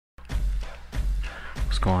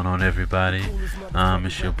going on, everybody?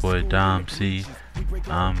 It's your boy Dom C.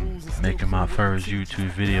 I'm making my first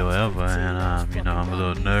YouTube video ever, and I'm a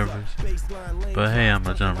little nervous, but hey, I'm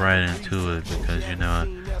gonna jump right into it because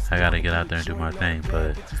I gotta get out there and do my thing.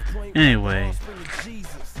 But anyway,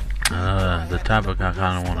 the topic I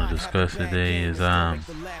kind of want to discuss today is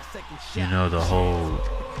the whole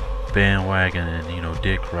bandwagon and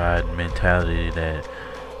dick riding mentality that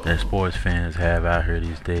sports fans have out here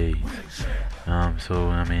these days. So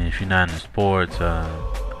I mean, if you're not in sports, I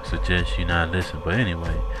suggest you not listen. But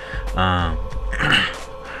anyway,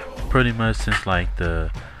 pretty much since like the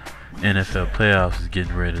NFL playoffs is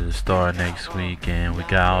getting ready to start next week, and we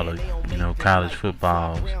got all the college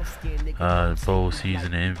footballs, bowl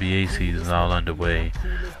season and NBA seasons all underway.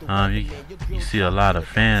 You see a lot of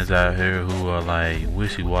fans out here who are like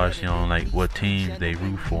wishy-washy on like what teams they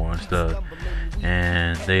root for and stuff,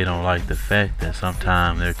 and they don't like the fact that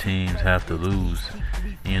sometimes their teams have to lose.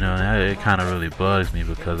 It kind of really bugs me,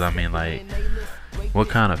 because I mean, like, what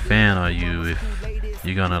kind of fan are you if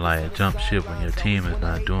you're gonna like jump ship when your team is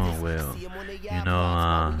not doing well?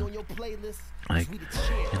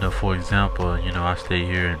 For example, I stay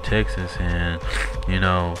here in Texas, and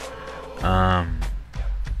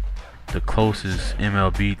the closest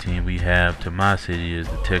MLB team we have to my city is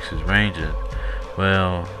the Texas Rangers.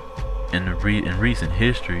 Well, in recent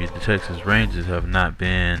history, the Texas Rangers have not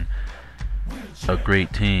been a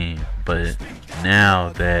great team, but now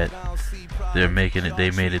that they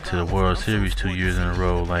made it to the World Series 2 years in a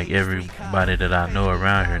row. Like, everybody that I know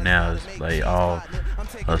around here now is like all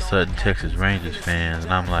of a sudden Texas Rangers fans,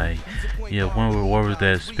 and I'm like, yeah, where was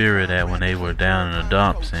that spirit at when they were down in the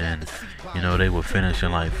dumps, and they were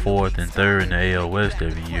finishing like 4th and 3rd in the AL West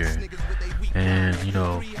every year? And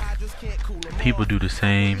people do the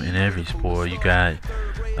same in every sport. You got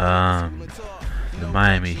the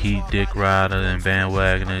Miami Heat, Dickriders and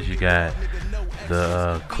Bandwagoners. You got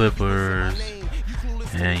the Clippers,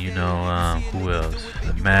 and who else?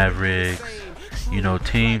 The Mavericks.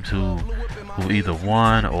 Teams who either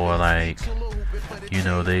won or like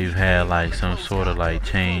they've had like some sort of like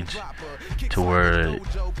change to where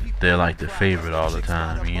they're like the favorite all the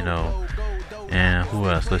time. And who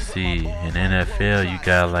else? Let's see. In NFL, you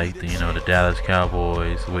got like the Dallas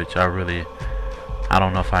Cowboys, which I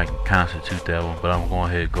don't know if I can constitute that one, but I'm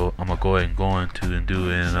gonna go ahead and go into and do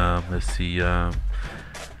it. And let's see, the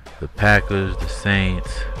Packers, the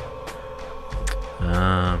Saints,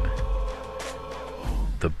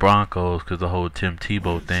 the Broncos, because the whole Tim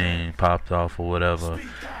Tebow thing popped off or whatever,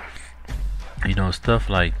 stuff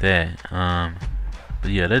like that. But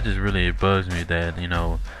yeah, that just really bugs me that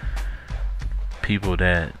people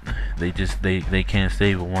that they can't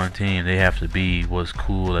stay with one team. They have to be what's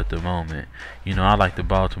cool at the moment. I like the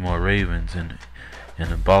Baltimore Ravens and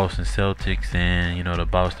the Boston Celtics and the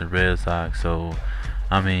Boston Red Sox. So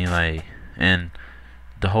I mean, like, and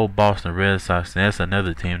the whole Boston Red Sox, that's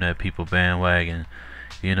another team that people bandwagon.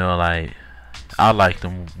 Like, I liked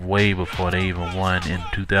them way before they even won in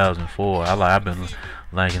 2004. I've been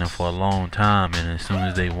liking them for a long time, and as soon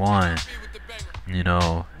as they won,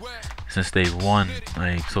 since they won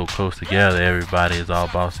like so close together, everybody is all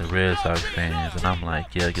Boston Red Sox fans, and I'm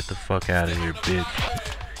like, yeah, get the fuck out of here, bitch.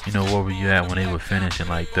 Where were you at when they were finishing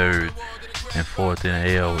like 3rd and 4th in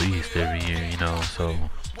the AL East every year? So,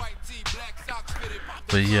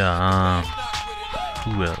 but yeah,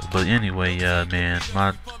 who else? But anyway, yeah, man,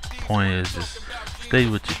 my point is just stay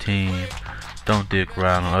with your team. Don't dick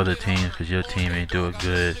around on other teams because your team ain't doing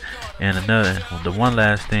good. And the one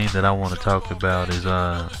last thing that I want to talk about is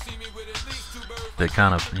that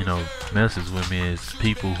kind of messes with me is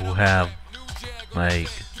people who have like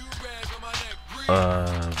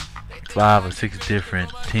 5 or 6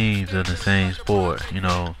 different teams in the same sport.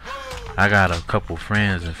 I got a couple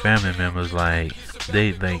friends and family members, like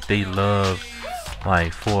they love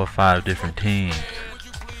like 4 or 5 different teams,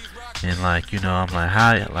 and like I'm like,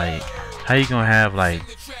 how you gonna have like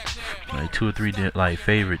 2 or 3 like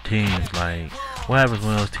favorite teams? Like, what happens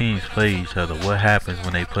when those teams play each other? What happens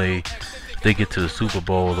when they get to the Super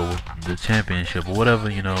Bowl or the championship or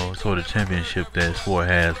whatever sort of championship that sport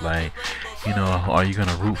has? Like, are you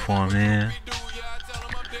gonna root for them then?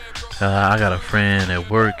 I got a friend at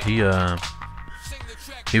work. He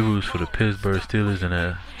roots for the Pittsburgh Steelers and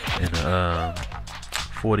the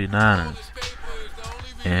 49ers.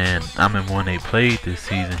 And I remember when they played this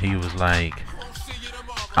season, he was like,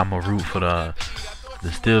 I'm gonna root for the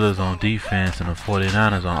Steelers on defense and the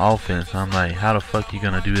 49ers on offense. I'm like, how the fuck you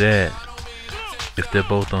gonna do that if they're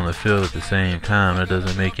both on the field at the same time? That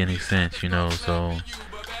doesn't make any sense, So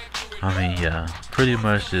I mean, yeah, pretty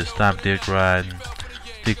much just stop dick riding.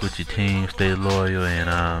 stick with your team, stay loyal, and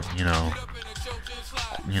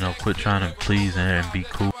quit trying to please and be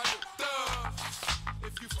cool.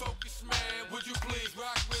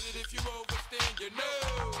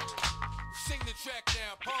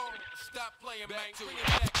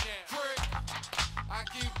 I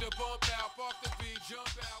keep the bump out, fuck the beat, jump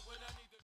out when I need